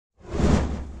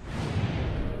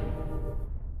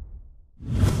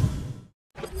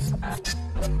Hey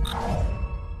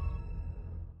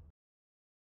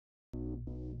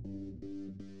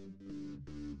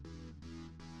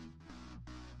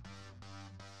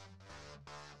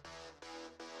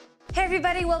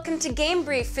everybody, welcome to Game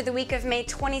Brief for the week of May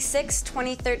 26,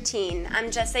 2013. I'm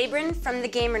Jess Abran from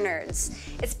Thegamernerdz.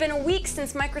 It's been a week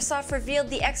since Microsoft revealed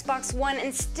the Xbox One,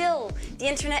 and still, the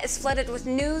internet is flooded with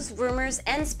news, rumors,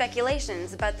 and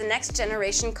speculations about the next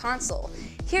generation console.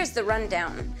 Here's the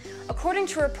rundown. According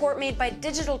to a report made by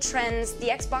Digital Trends, the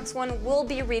Xbox One will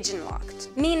be region-locked,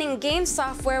 meaning game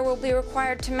software will be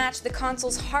required to match the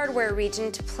console's hardware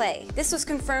region to play. This was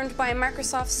confirmed by a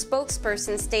Microsoft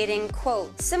spokesperson stating,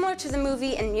 quote, "Similar to the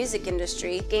movie and music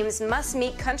industry, games must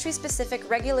meet country-specific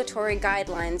regulatory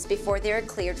guidelines before they are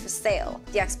cleared for sale.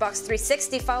 The Xbox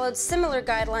 360 followed similar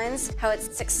guidelines. How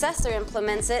its successor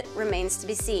implements it remains to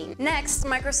be seen." Next,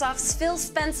 Microsoft's Phil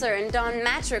Spencer and Don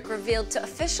Mattrick revealed to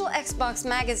official Xbox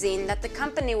magazine that the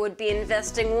company would be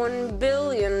investing $1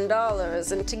 billion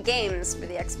into games for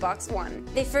the Xbox One.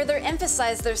 They further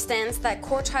emphasized their stance that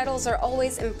core titles are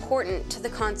always important to the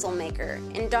console maker.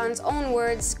 In Don's own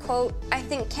words, quote, "I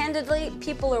think candidly,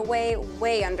 people are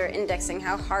way under indexing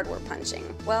how hard we're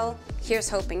punching." Well, here's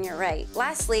hoping you're right.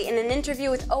 Lastly, in an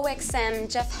interview with OXM,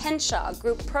 Jeff Henshaw,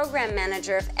 Group Program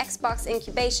Manager of Xbox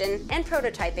Incubation and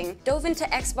Prototyping, dove into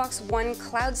Xbox One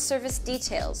cloud service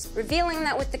details, revealing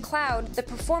that with the cloud, the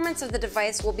performance of the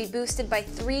device will be boosted by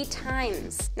 3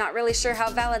 times. Not really sure how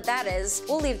valid that is.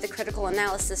 We'll leave the critical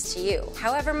analysis to you.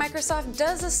 However, Microsoft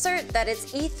does assert that its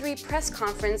E3 press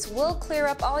conference will clear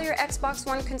up all your Xbox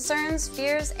One concerns,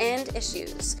 fears, and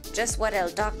issues. Just what El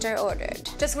Doctor ordered.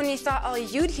 Just when you thought all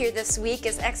you'd hear this week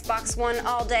is Xbox One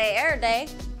all day, air day,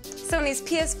 Sony's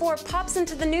PS4 pops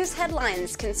into the news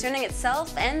headlines concerning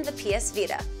itself and the PS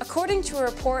Vita. According to a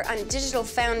report on Digital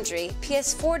Foundry,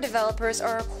 PS4 developers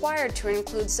are required to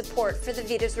include support for the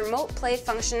Vita's remote play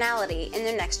functionality in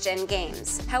their next-gen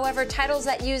games. However, titles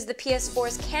that use the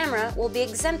PS4's camera will be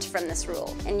exempt from this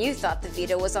rule, and you thought the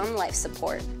Vita was on life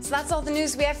support. So that's all the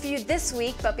news we have for you this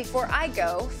week, but before I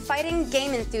go, fighting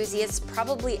game enthusiasts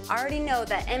probably already know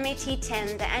that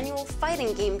MAT10, the annual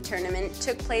fighting game tournament,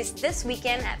 took place this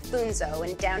weekend at Foonzo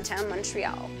in downtown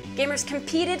Montreal. Gamers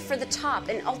competed for the top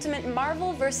in Ultimate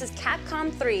Marvel vs.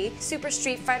 Capcom 3, Super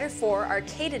Street Fighter 4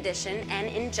 Arcade Edition, and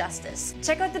Injustice.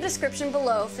 Check out the description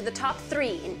below for the top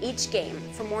 3 in each game.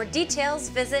 For more details,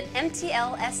 visit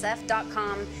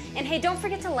MTLSF.com. And hey, don't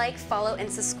forget to like, follow,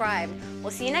 and subscribe. We'll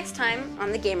see you next time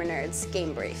on the Thegamernerdz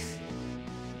Game Brief.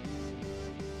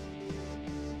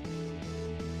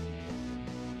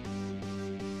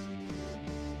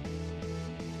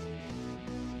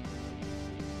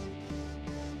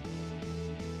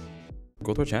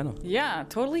 Go to our channel. Yeah,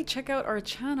 totally check out our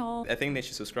channel. I think they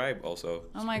should subscribe also.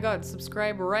 Oh my god,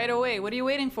 subscribe right away. What are you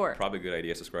waiting for? Probably a good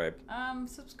idea, subscribe.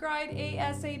 Subscribe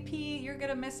ASAP. You're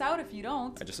gonna miss out if you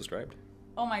don't. I just subscribed.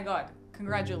 Oh my god,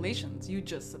 congratulations, you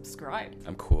just subscribed.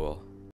 I'm cool.